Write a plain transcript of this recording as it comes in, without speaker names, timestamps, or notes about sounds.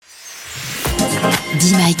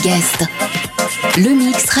Be My Guest, le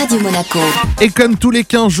mix Radio Monaco. Et comme tous les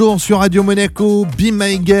 15 jours sur Radio Monaco, Be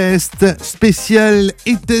My Guest, spécial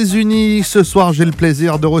États-Unis. Ce soir, j'ai le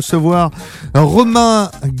plaisir de recevoir Romain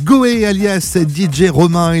Goé, alias DJ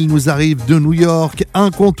Romain. Il nous arrive de New York,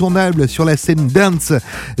 incontournable sur la scène dance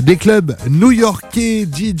des clubs new-yorkais.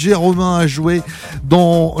 DJ Romain a joué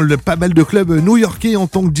dans pas mal de clubs new-yorkais en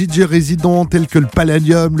tant que DJ résident, tels que le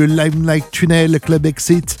Palladium, le Limelight Tunnel, Club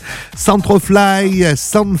Exit, Centrofly,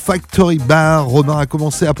 Sound Factory Bar. Romain a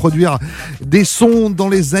commencé à produire des sons dans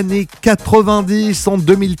les années 90. En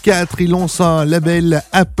 2004, il lance un label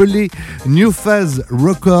appelé New Phase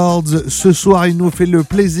Records. Ce soir, il nous fait le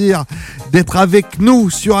plaisir d'être avec nous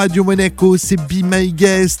sur Radio Monaco. C'est Be My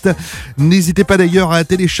Guest. N'hésitez pas d'ailleurs à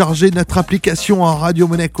télécharger notre application à Radio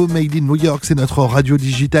Monaco Made in New York. C'est notre radio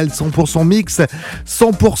digitale 100% mix,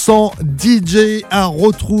 100% DJ, à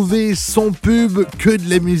retrouver sans pub, que de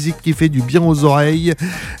la musique qui fait du bien aux oreilles.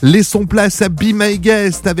 Laissons place à Be My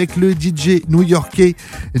Guest avec le DJ new-yorkais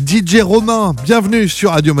DJ Romain. Bienvenue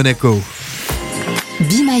sur Radio Monaco.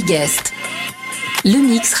 Be My Guest, le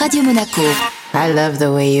mix Radio Monaco. I love the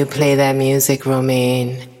way you play that music,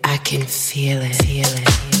 Romain. I can feel it, feel it.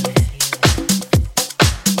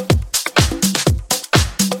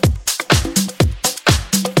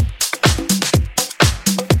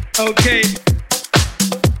 Okay.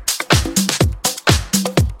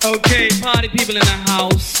 Okay, party people in the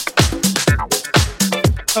house.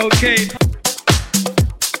 Okay.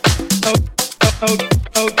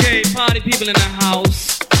 Okay, party people in the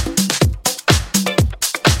house.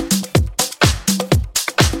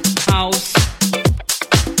 House.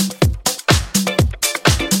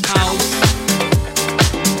 House.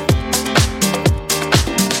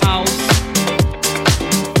 House.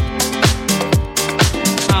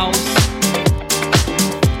 House.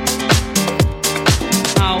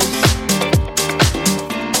 House.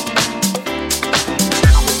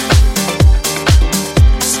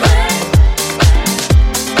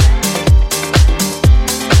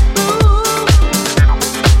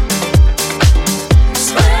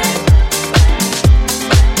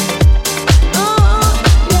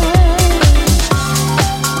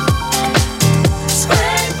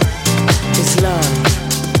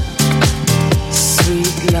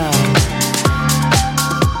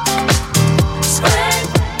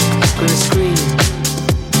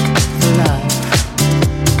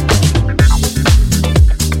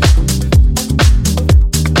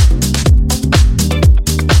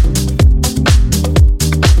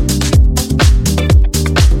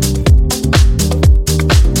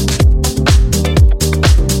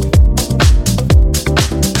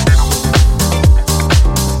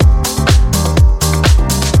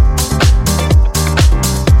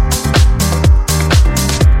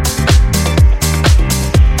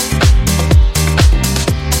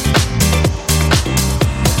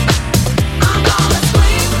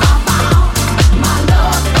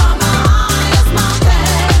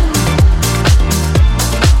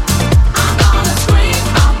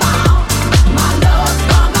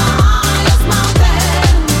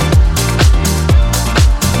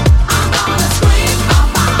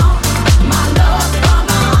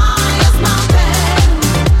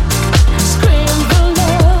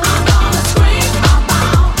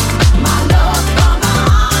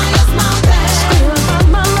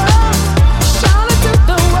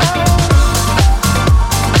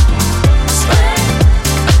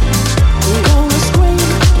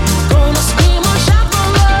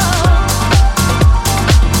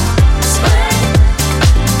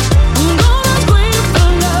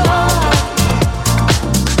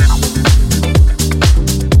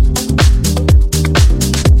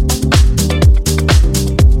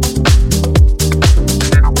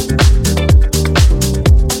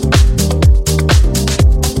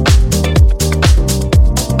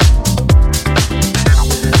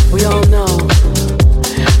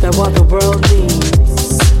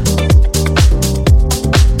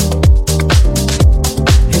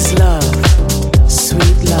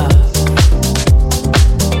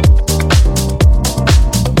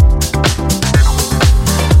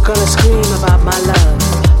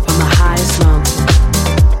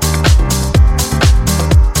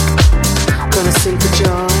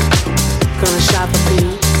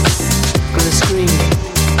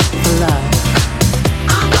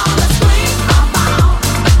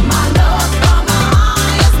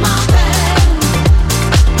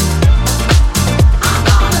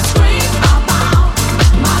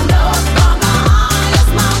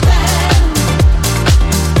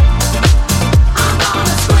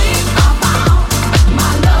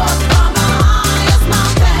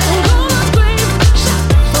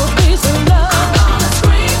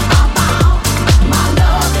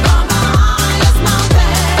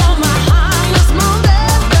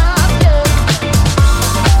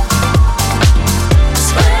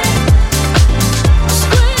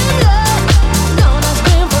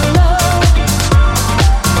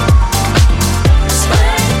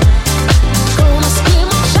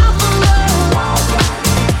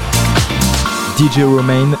 DJ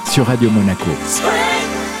Romain sur Radio Monaco.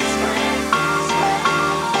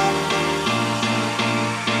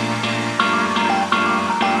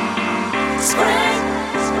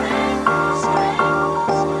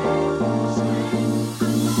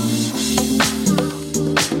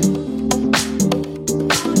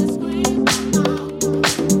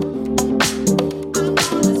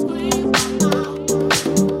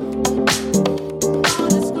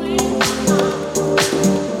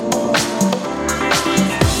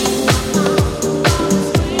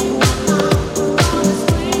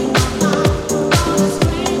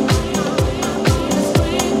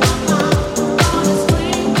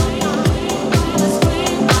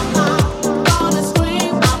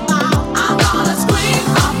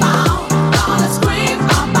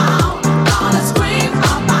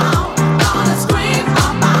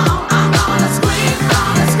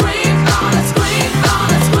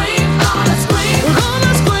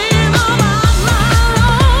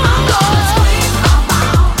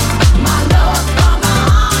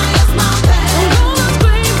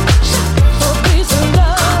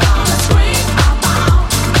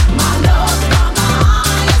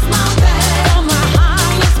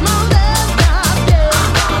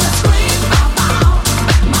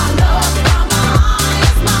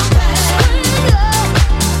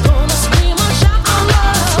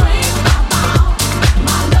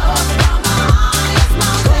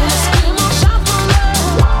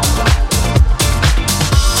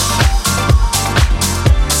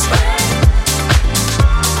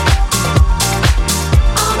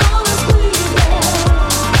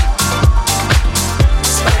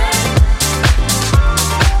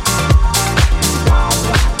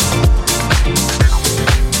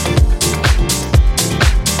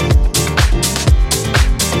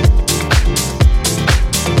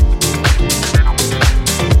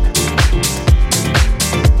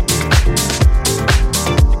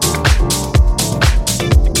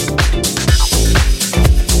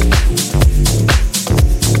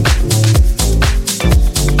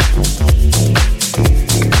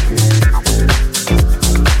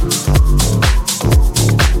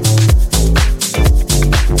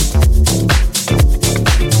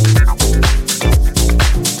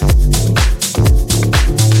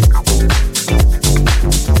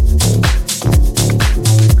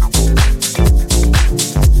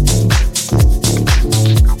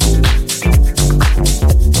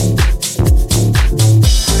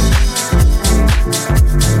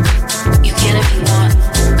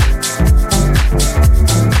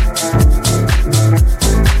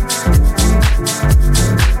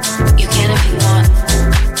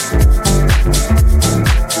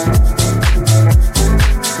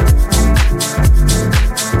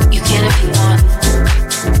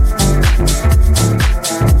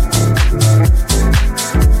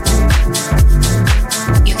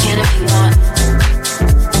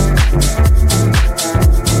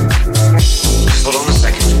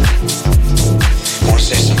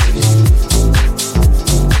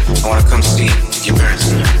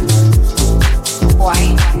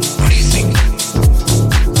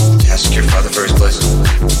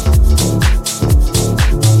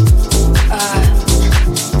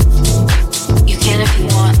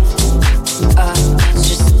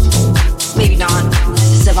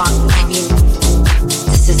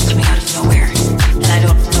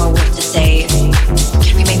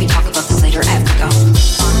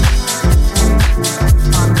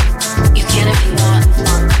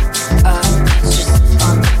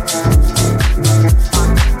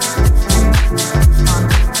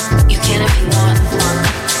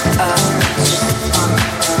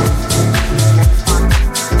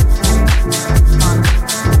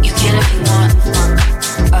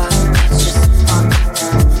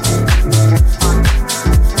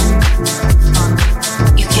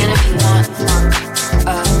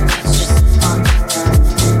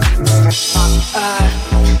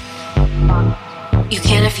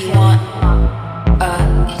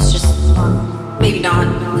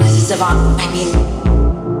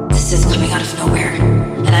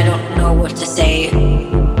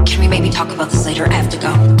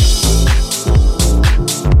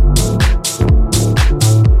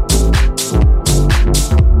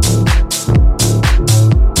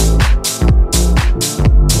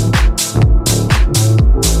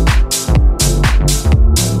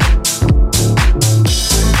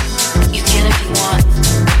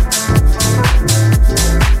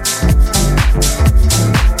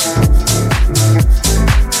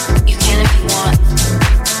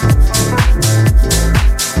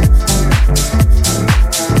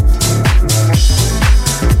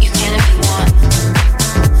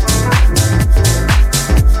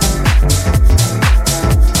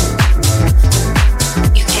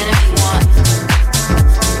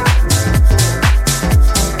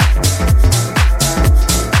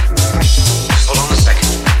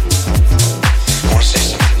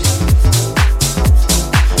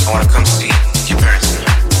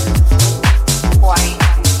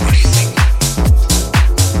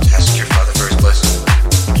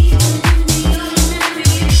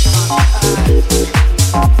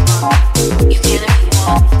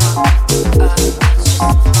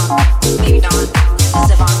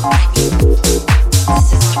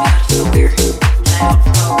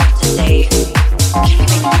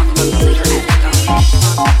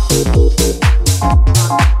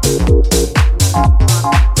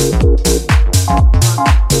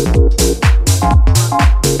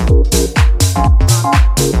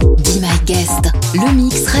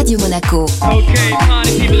 Okay,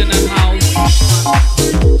 party people in the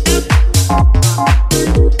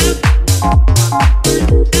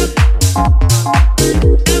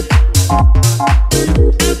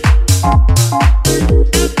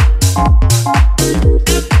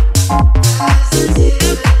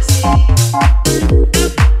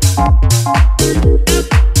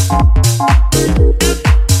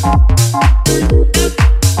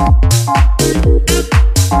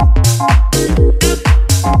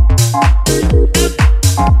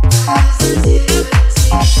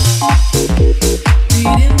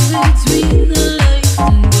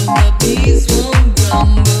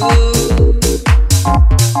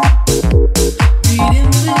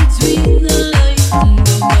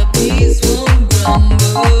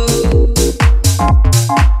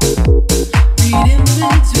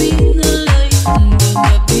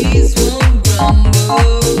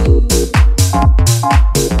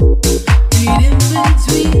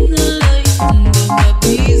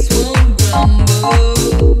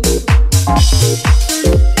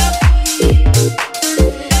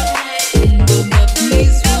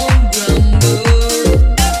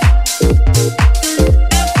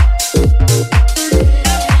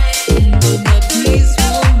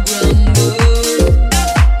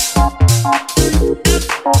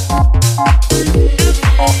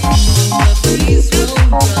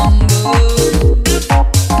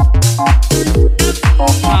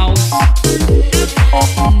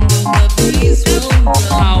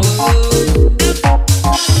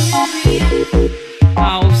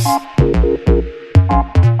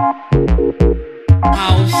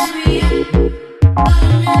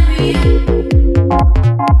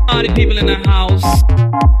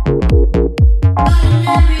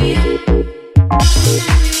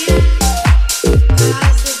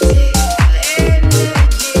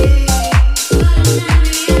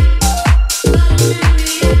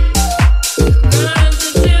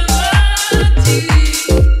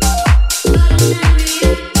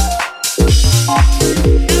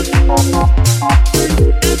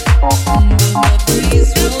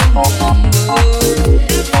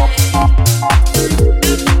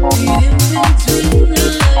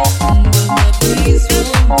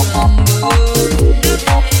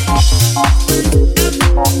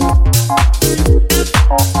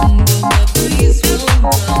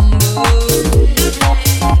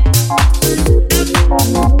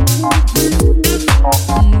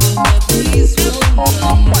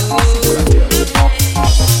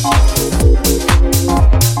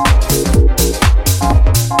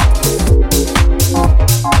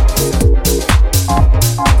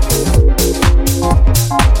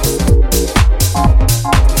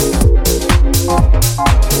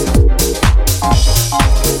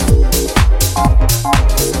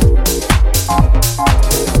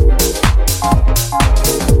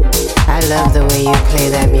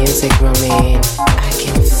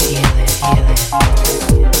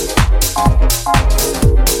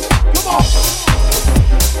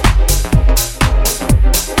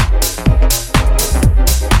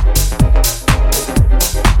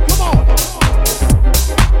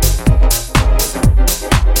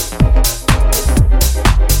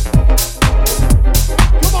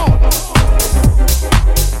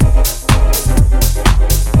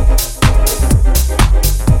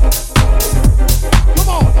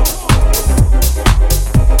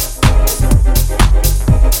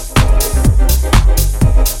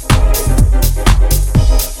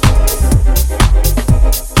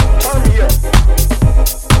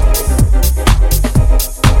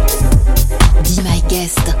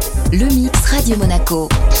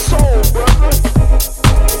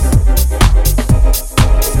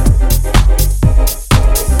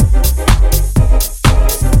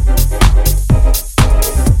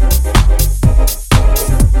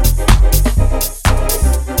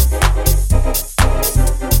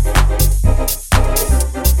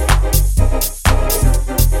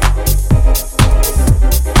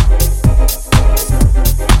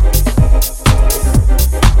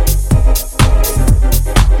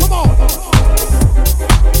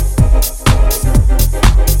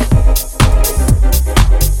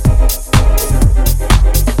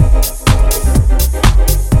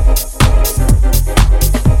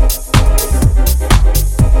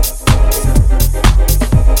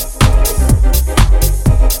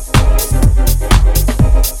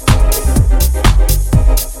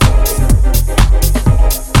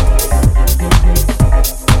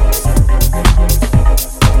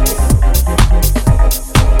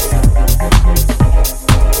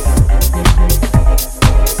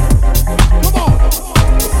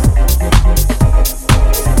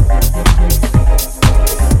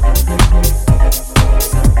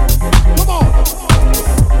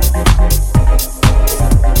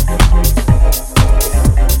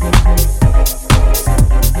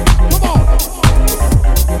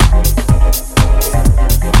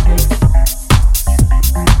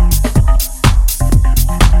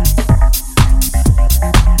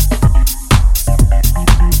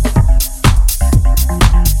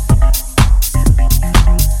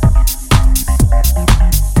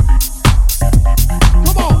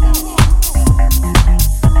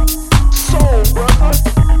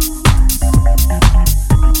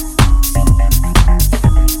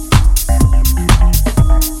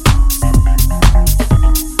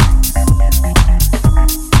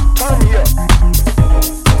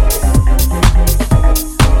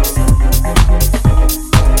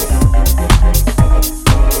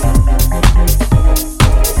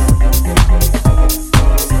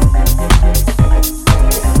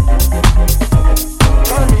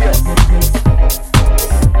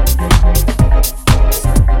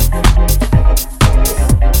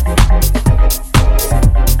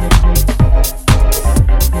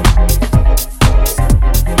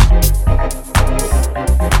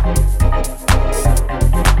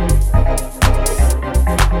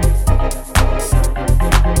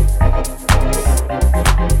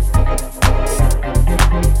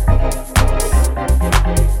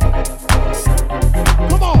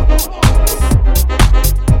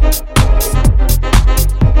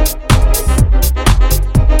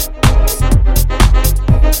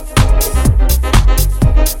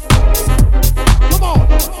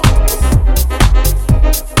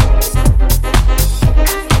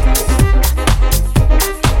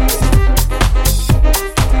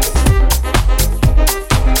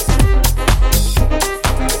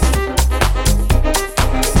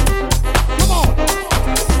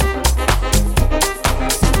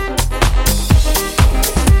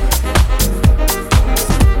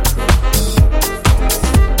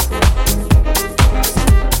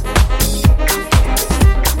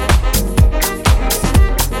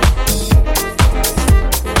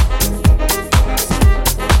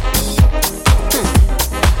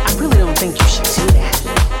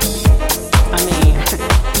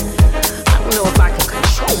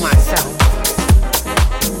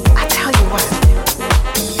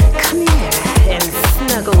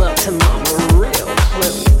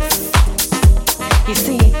blues. You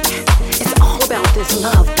see, it's all about this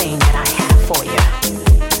love thing that I have for you.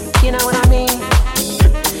 You know what I mean?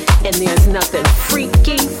 And there's nothing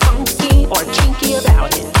freaky, funky, or kinky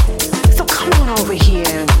about it. So come on over here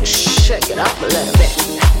and shake it up a little bit.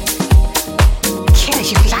 Yeah,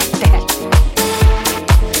 you like that?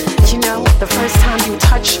 You know, the first time you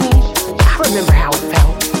touched me, I remember how it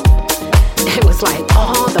felt. It was like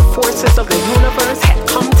all the forces of the universe had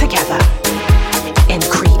come together and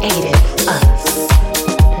created us.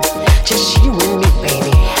 Just you and me,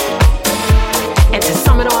 baby. And to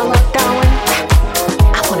sum it all up, darling,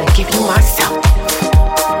 I wanna give you myself.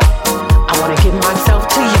 I wanna give myself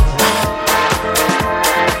to you.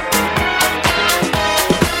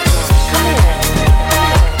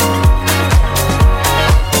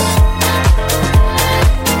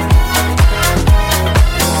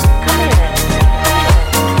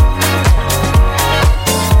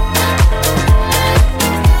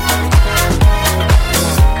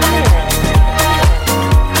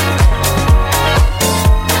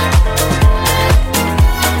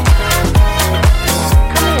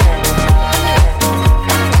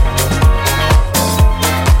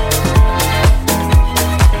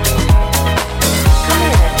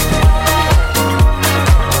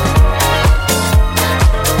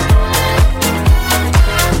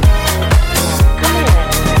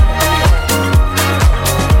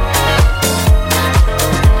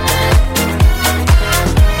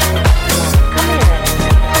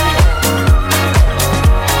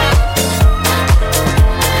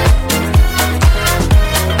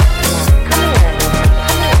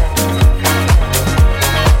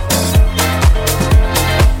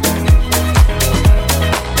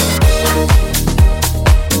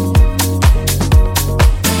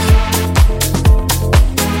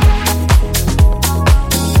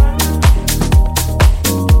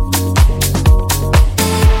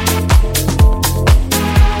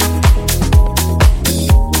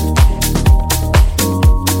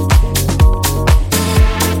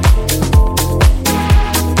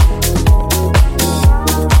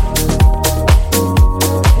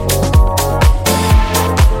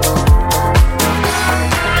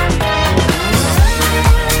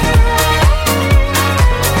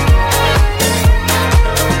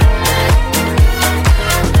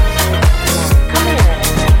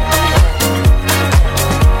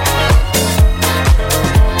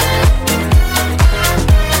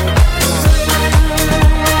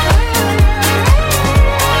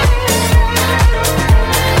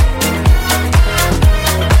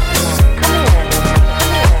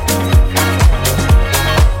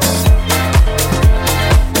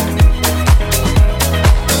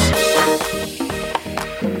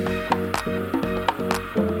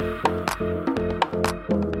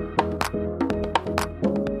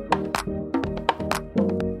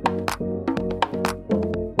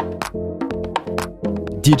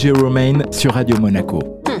 DJ Romain sur Radio Monaco.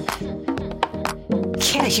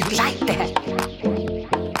 Yeah, you like that?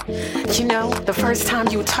 You know, the first time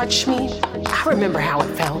you touched me, I remember how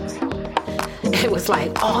it felt. It was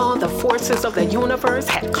like all the forces of the universe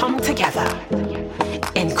had come together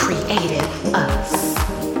and created us.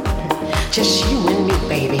 Just you and me,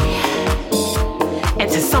 baby. And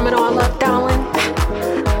to sum it all up, darling,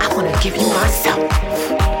 I wanna give you myself.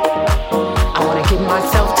 I wanna give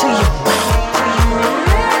myself to you.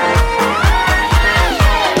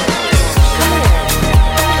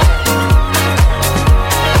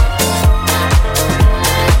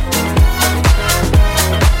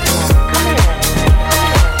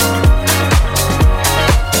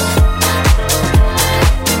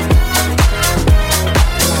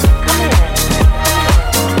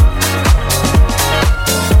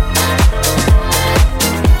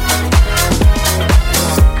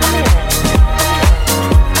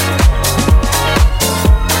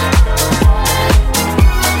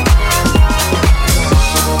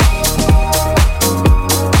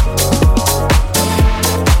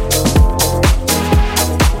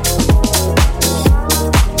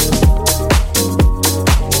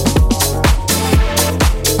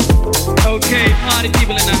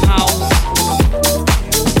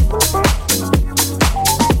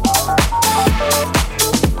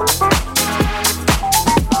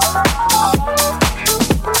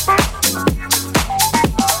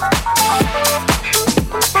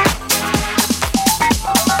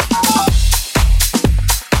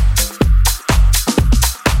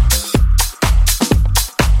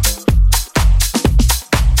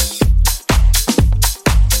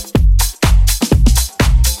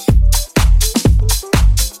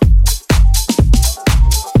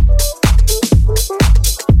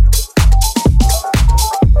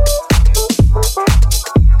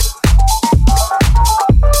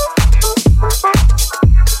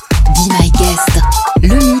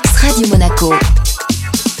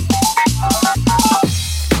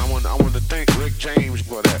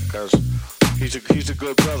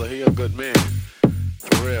 brother, he a good man.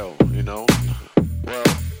 For real, you know. Well,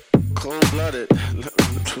 Cold-Blooded,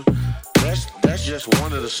 that's just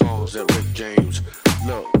one of the songs that Rick James,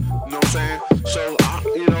 look, you know what I'm saying? So, I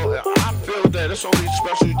feel that it's only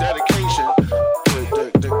special dedication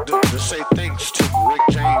to say thanks to Rick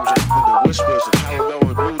James and the Whispers and Howard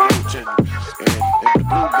and Blue Notes and the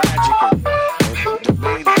Blue Magic and the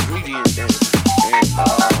main ingredient and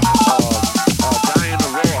Diana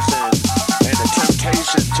Ross and the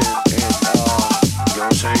Temptations and you know what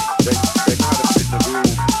I'm saying? They know how to fit the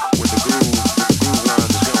groove when the groove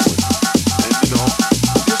line is going. And you know,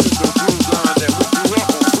 this is the groove line that we grew up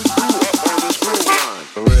on. We grew up on this groove line.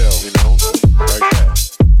 For real, you know, like that.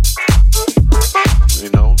 You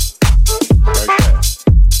know, like that.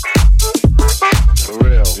 For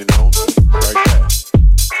real, you know, like that.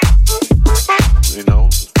 You know,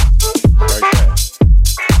 like that.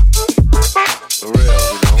 For real,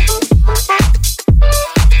 you know.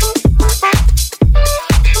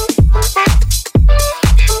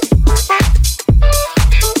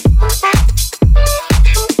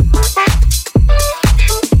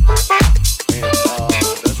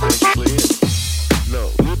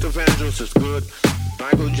 Is good.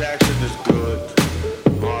 Michael Jackson is good.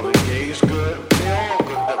 Marvin Gaye is good. They all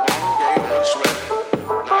good. Marvin Gaye, Otis Sweat.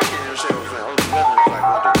 No, I can't even say Otis Sweat. Otis Sweat is like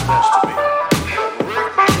one of the best to me.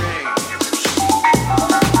 Rick James,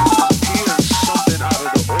 he is something out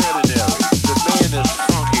of the ordinary. The man is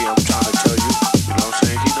funky. I'm trying to tell you. You know what I'm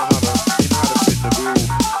saying? He know how to fit the groove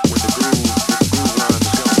when the groove line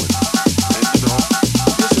is going. And you know,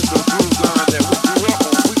 this is the groove line that we grew up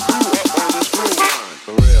on. We grew up on this groove line.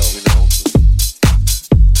 For real, you know.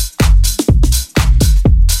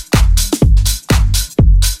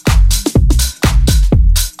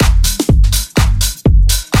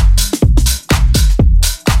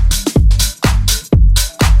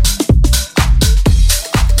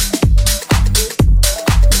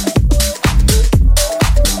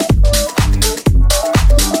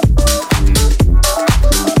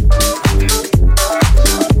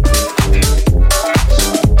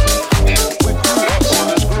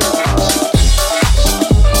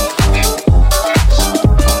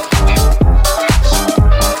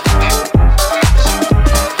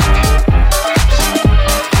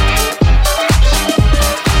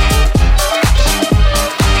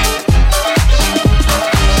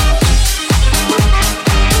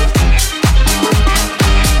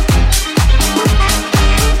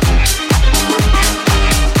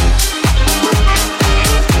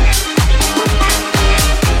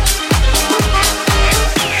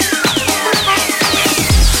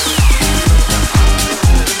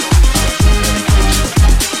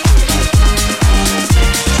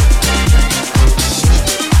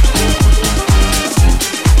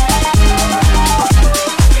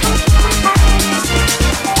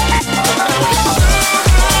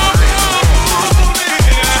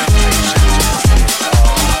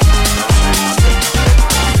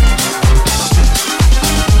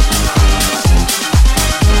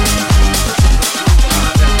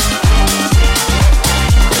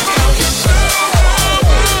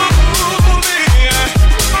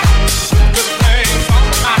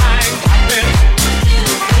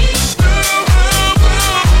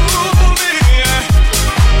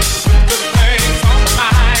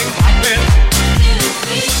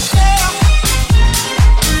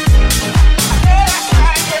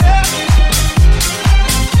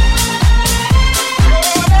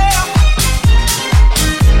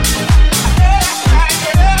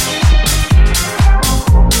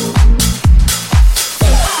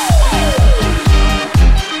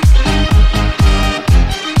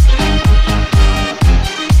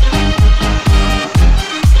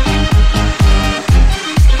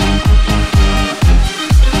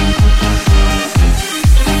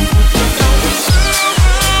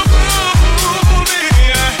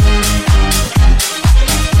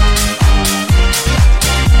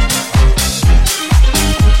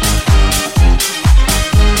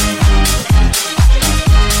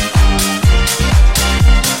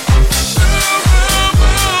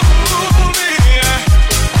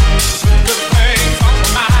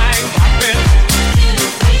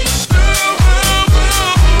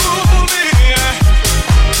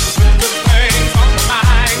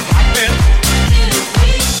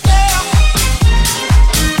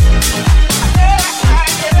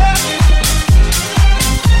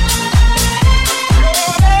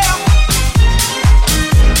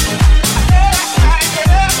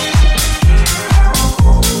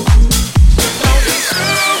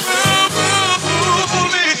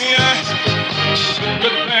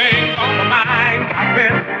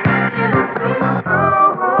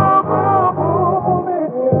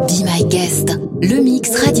 Guest, le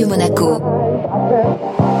mix Radio Monaco.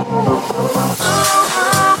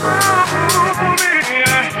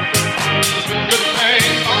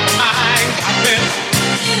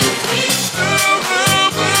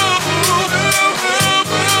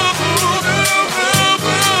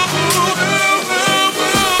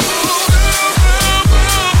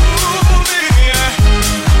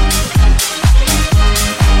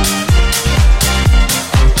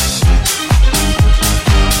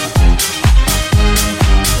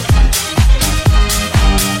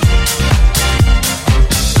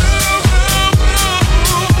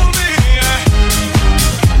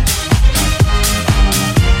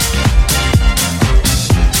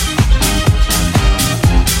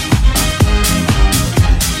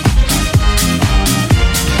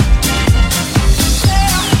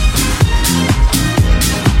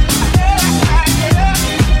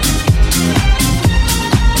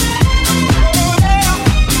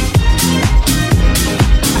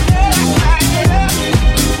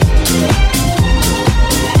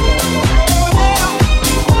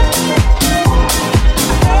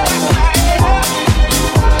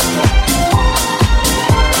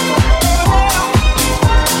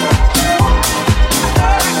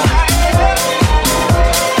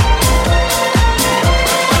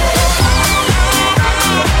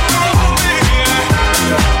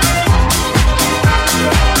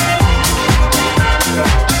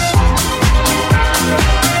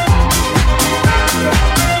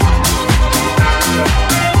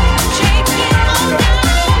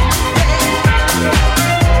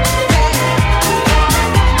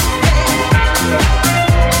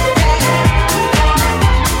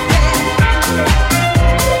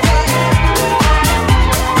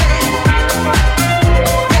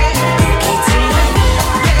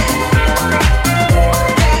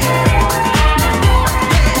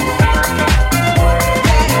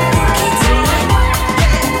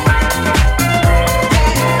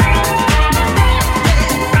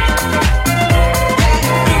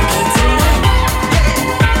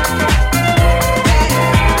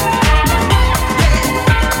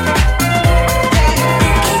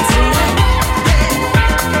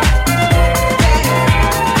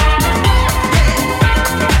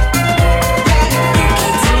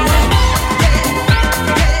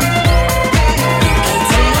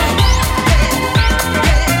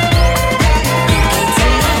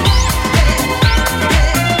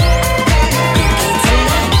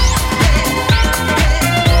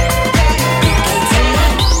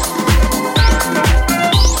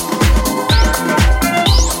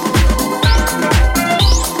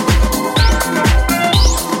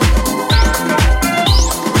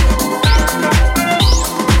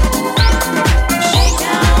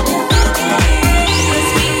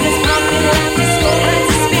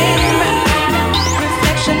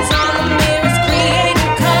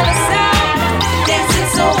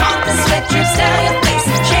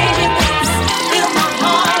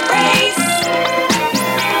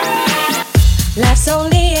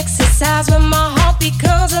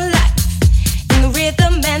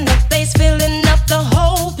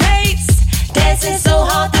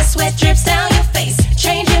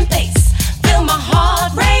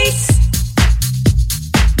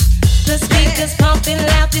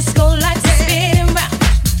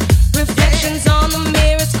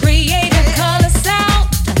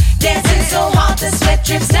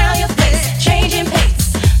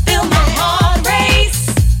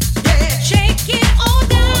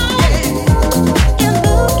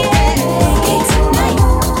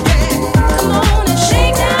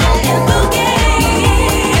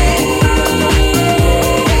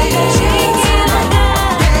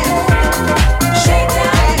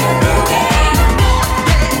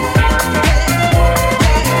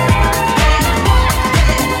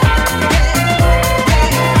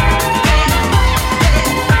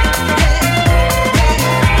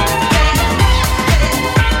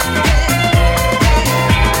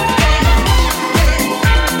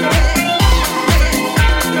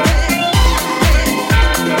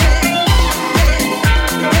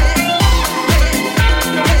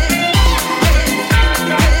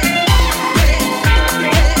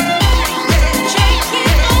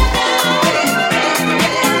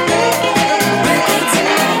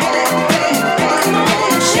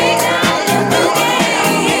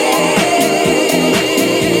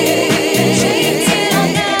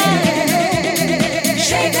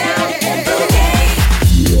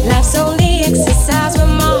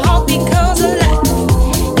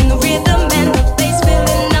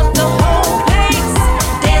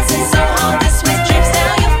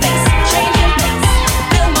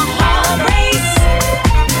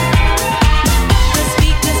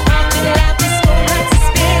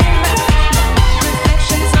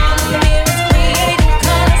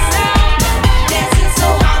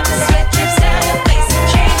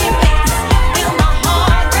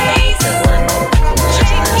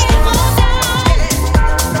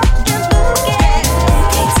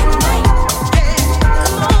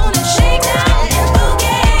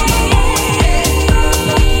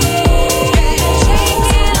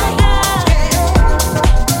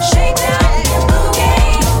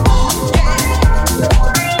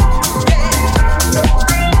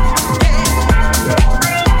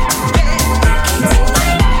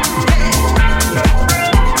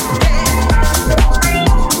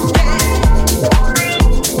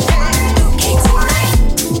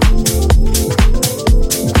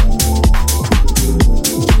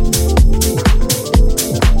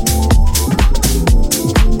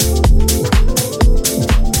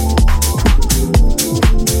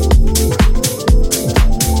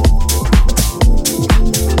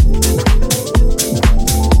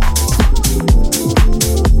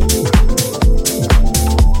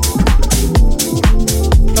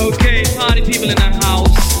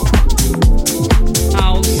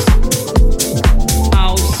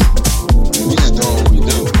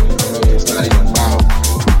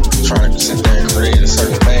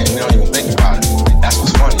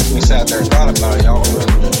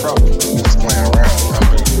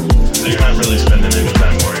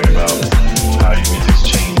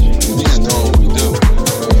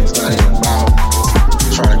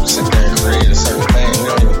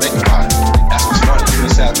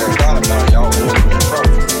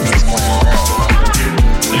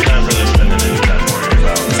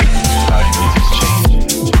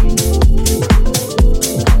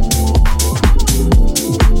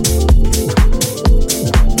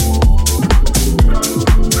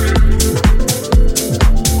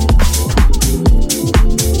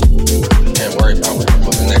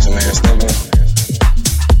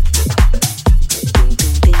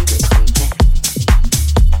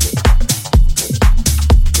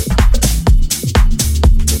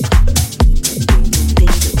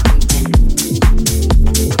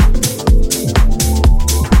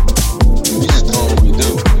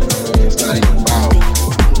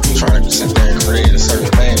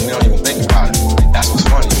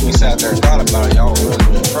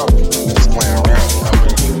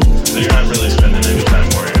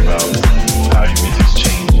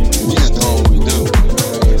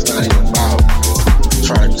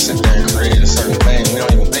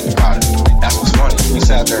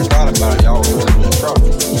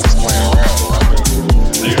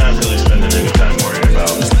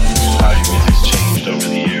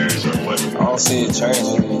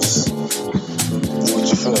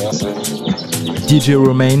 DJ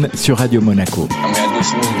Romain sur Radio Monaco. I mean, I do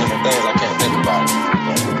so many different things I can't think about it.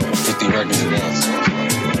 50 records a day, so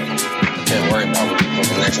can't worry about what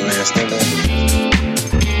the next man's thinking.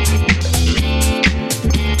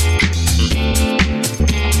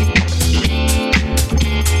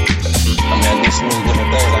 I mean, I do so many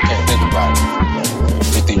different things I can't think about it.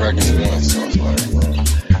 50 records a day, so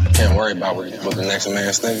can't worry about what the next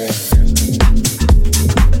man's thinking.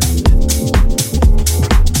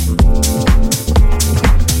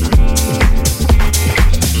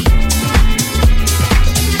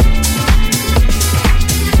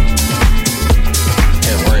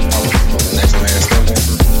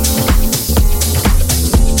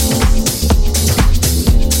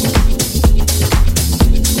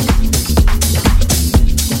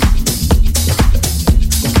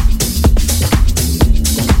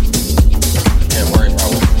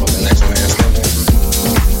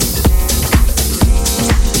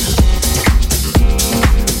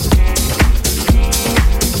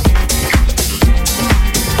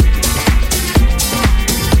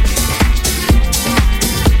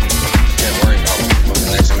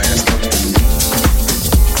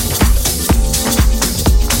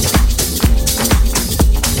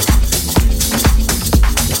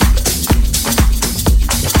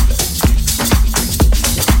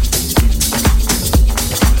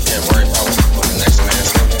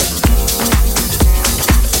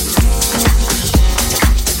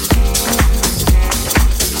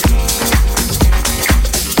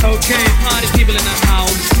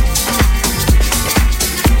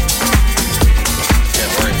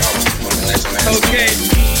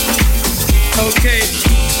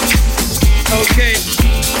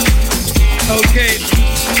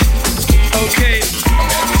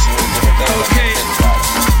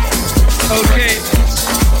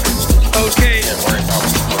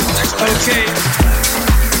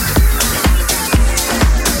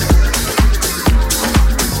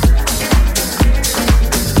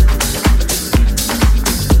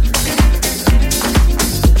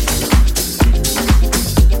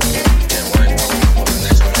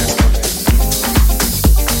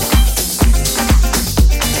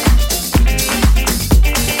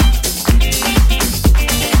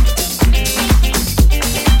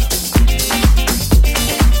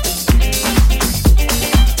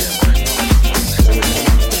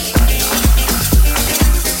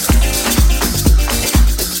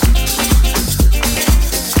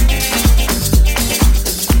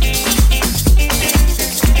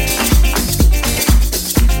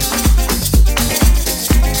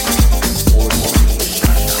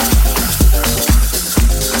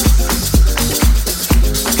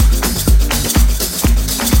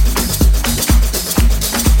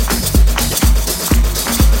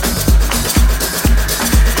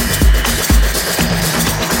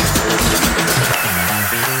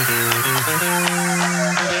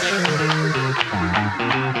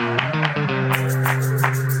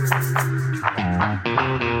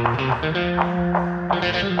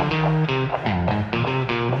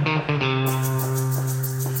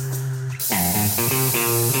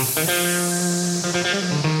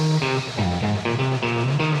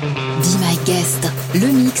 Be My Guest, le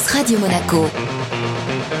mix Radio Monaco.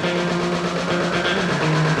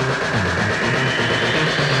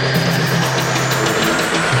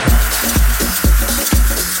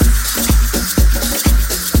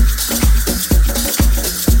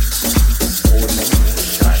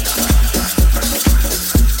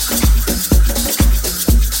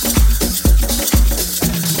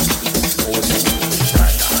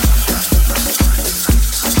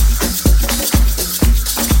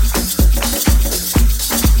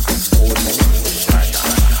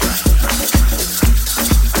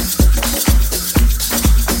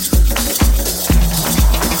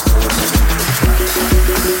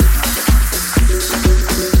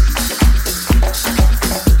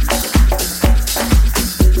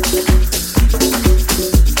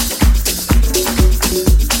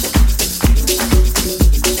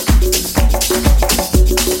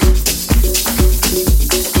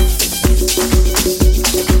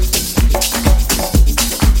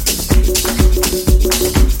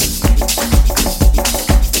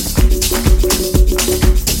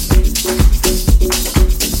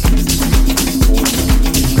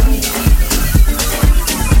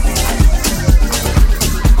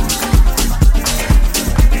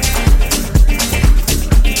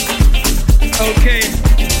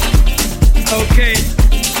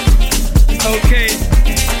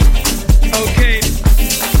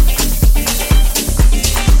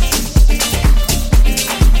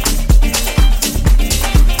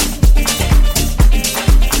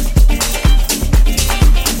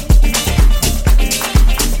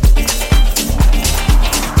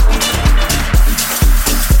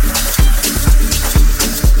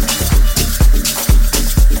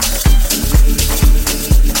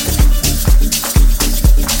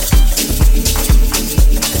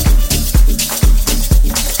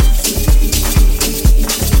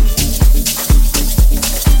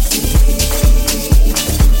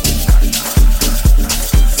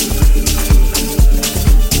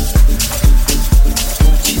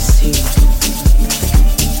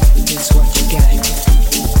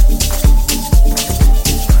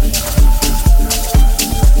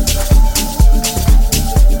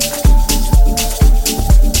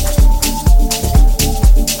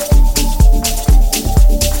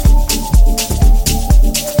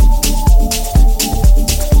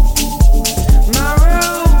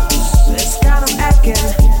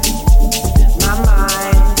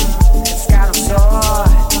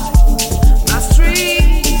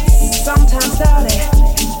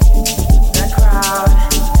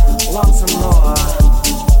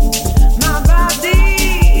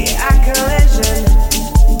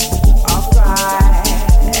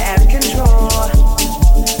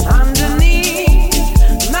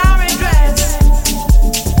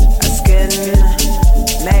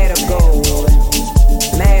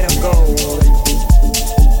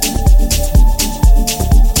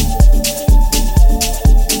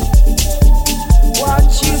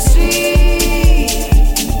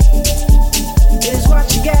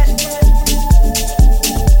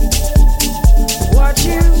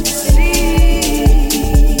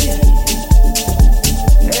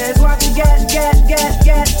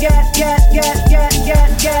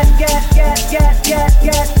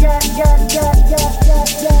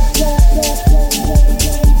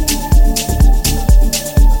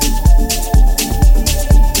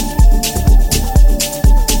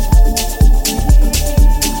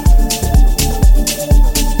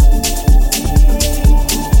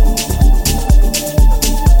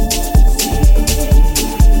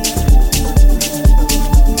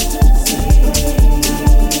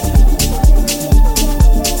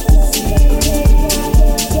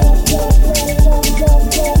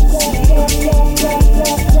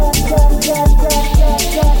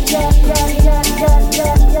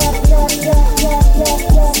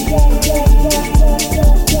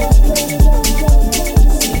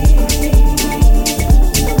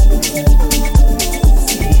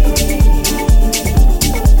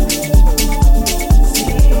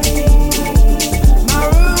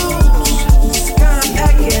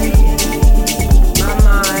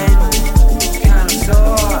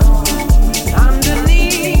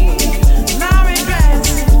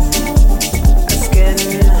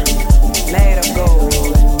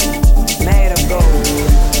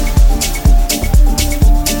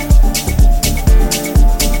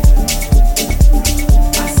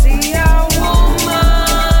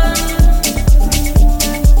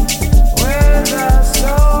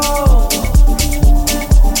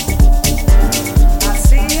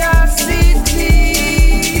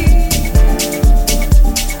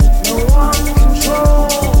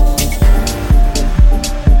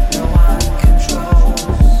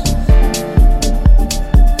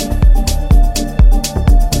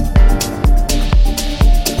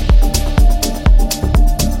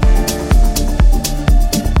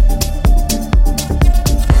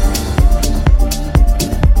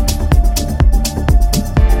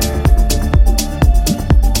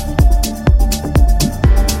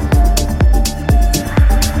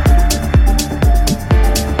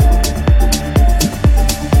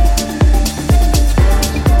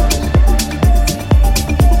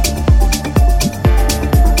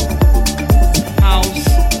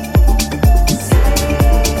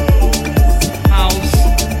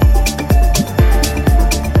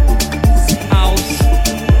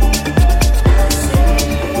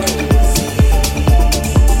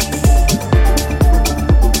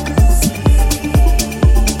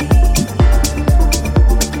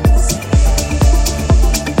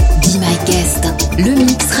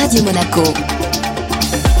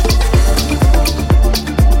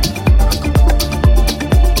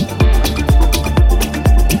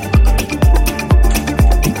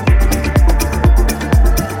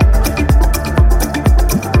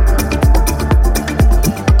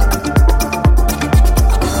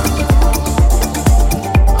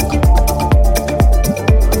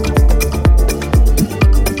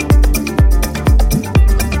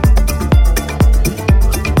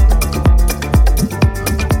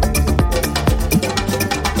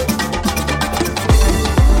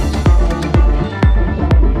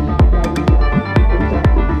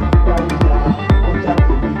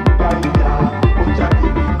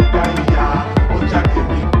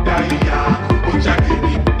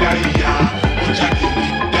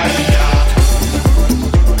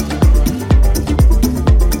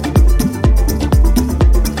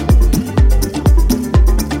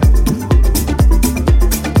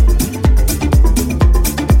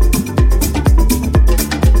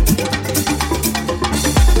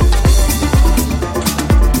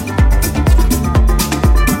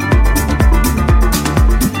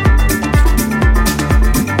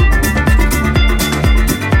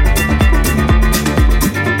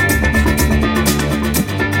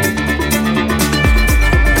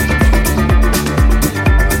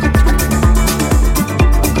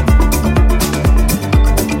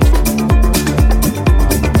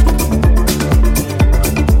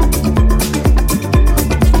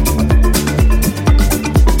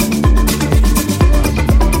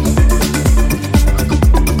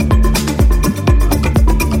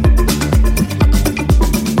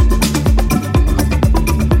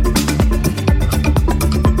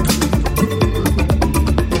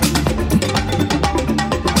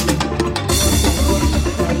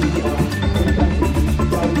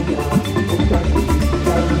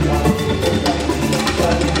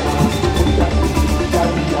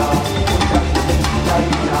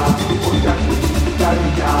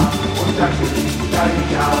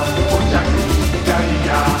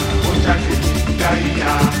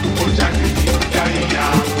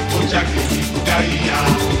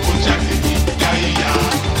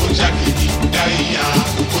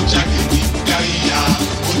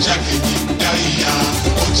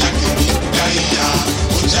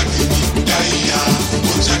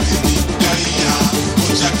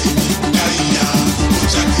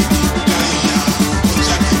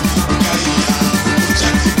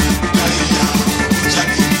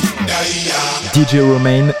 DJ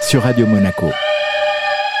Romain sur Radio Monaco.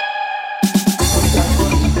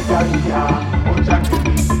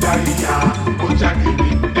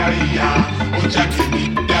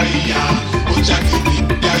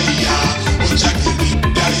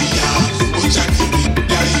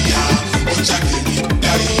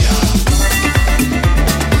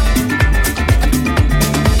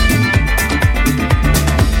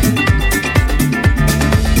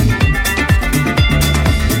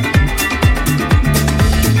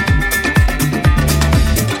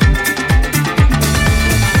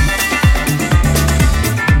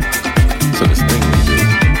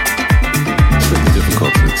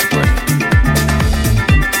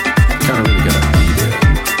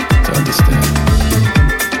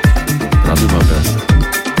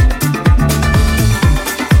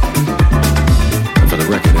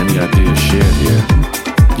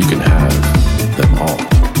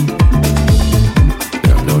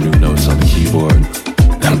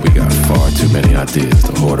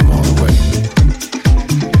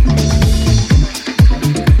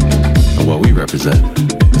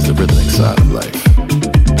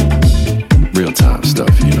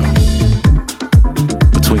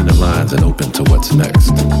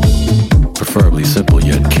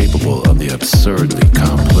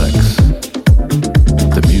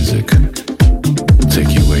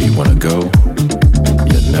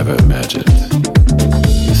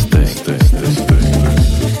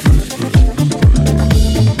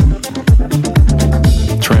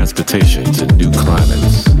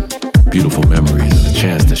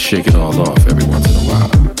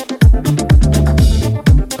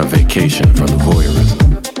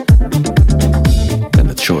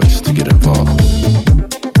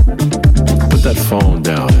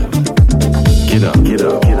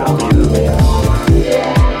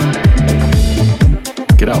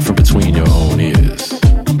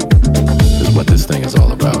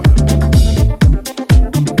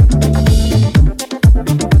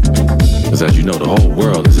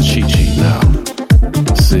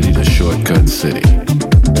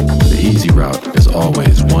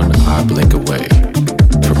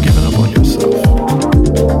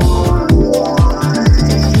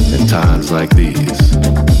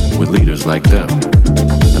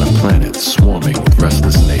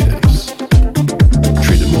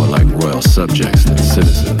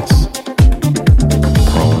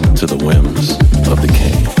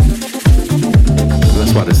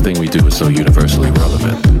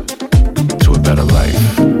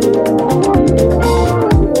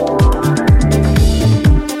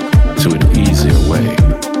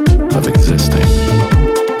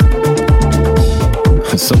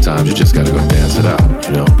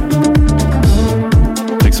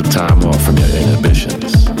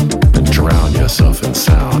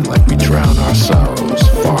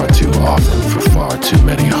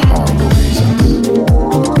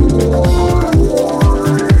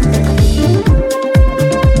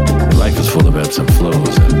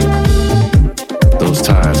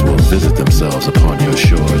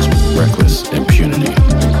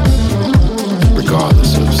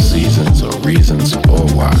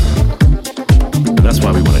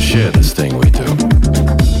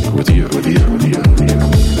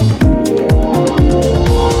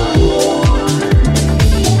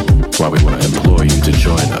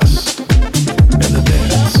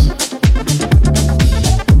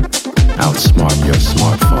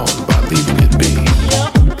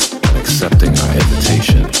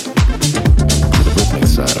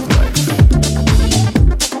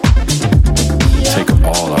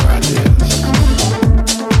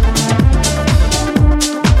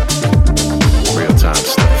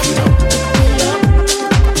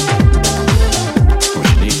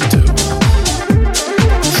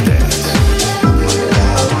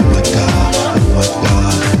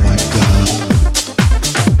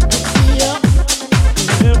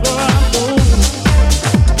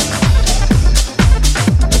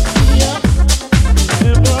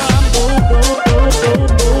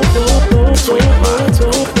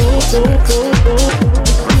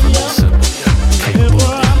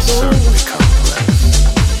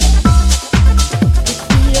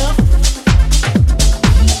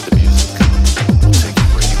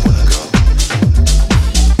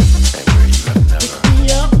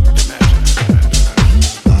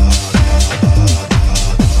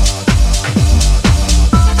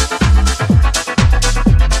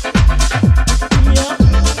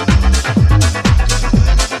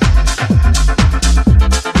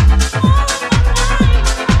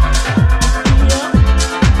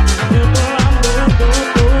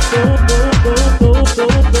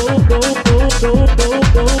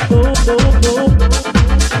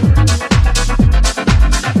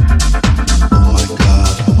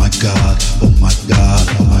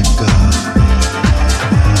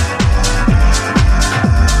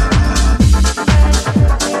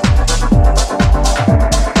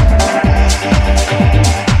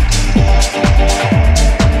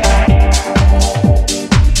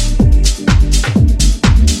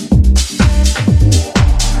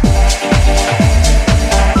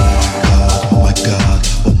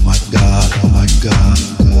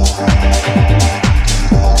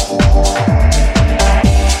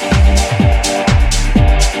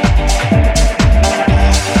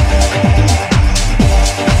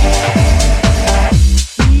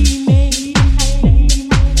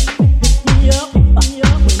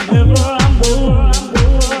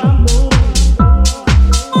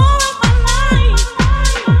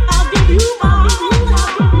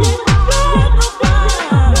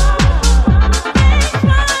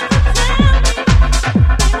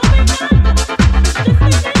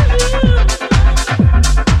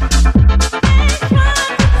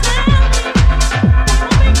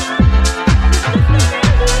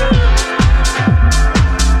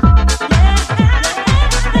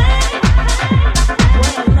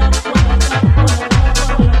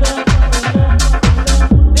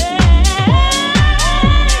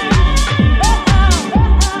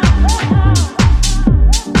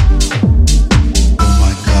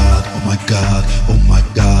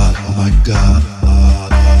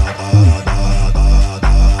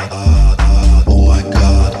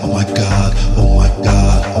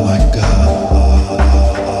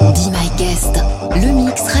 Le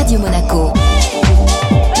Mix Radio Monaco.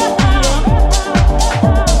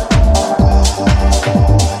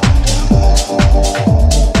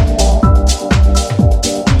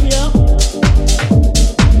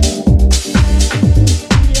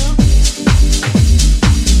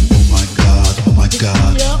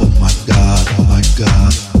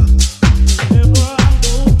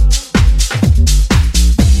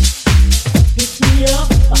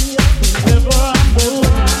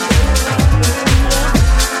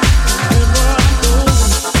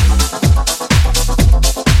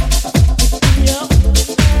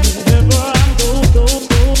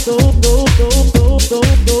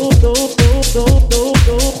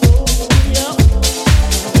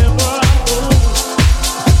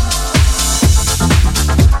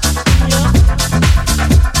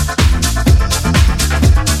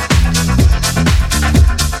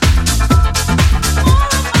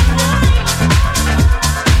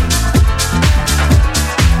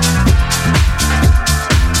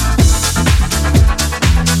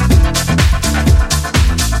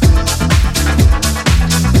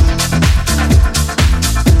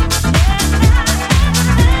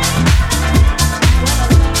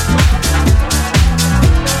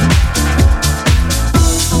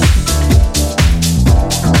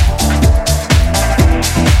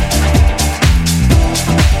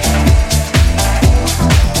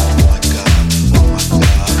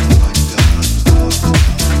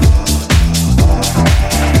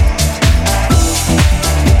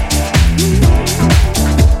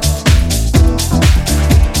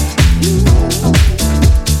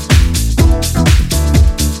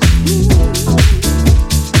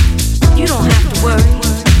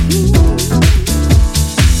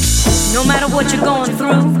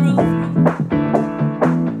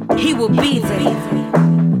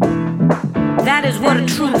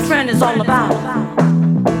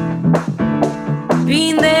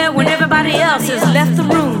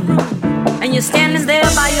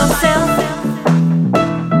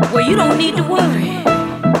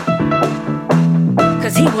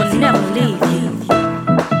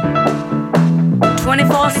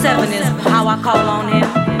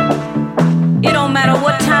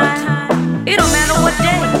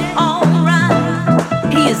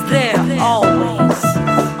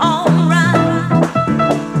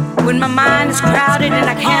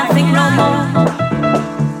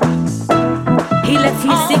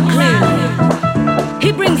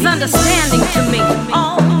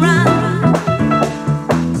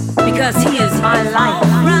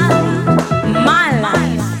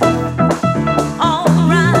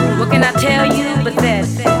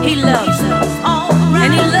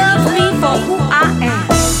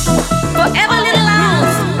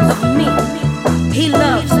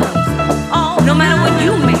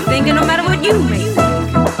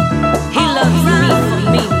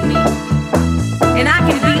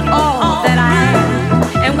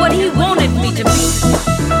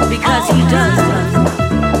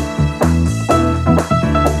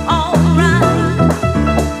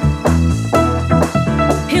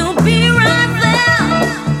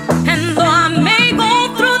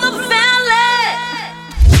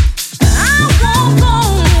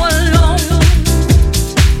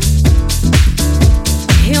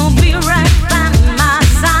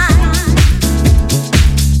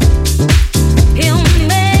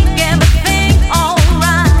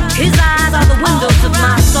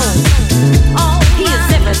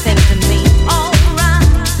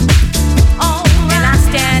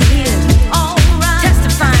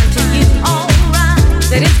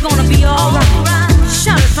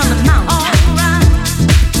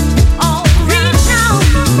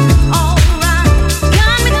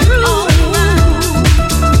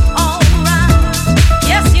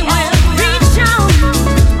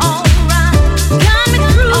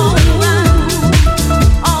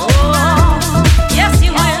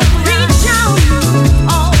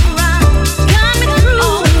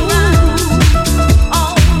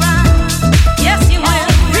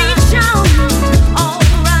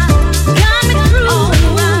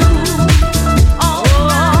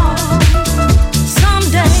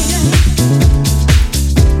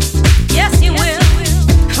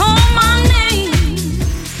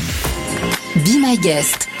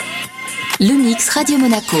 Guest. Le Mix Radio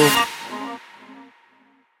Monaco.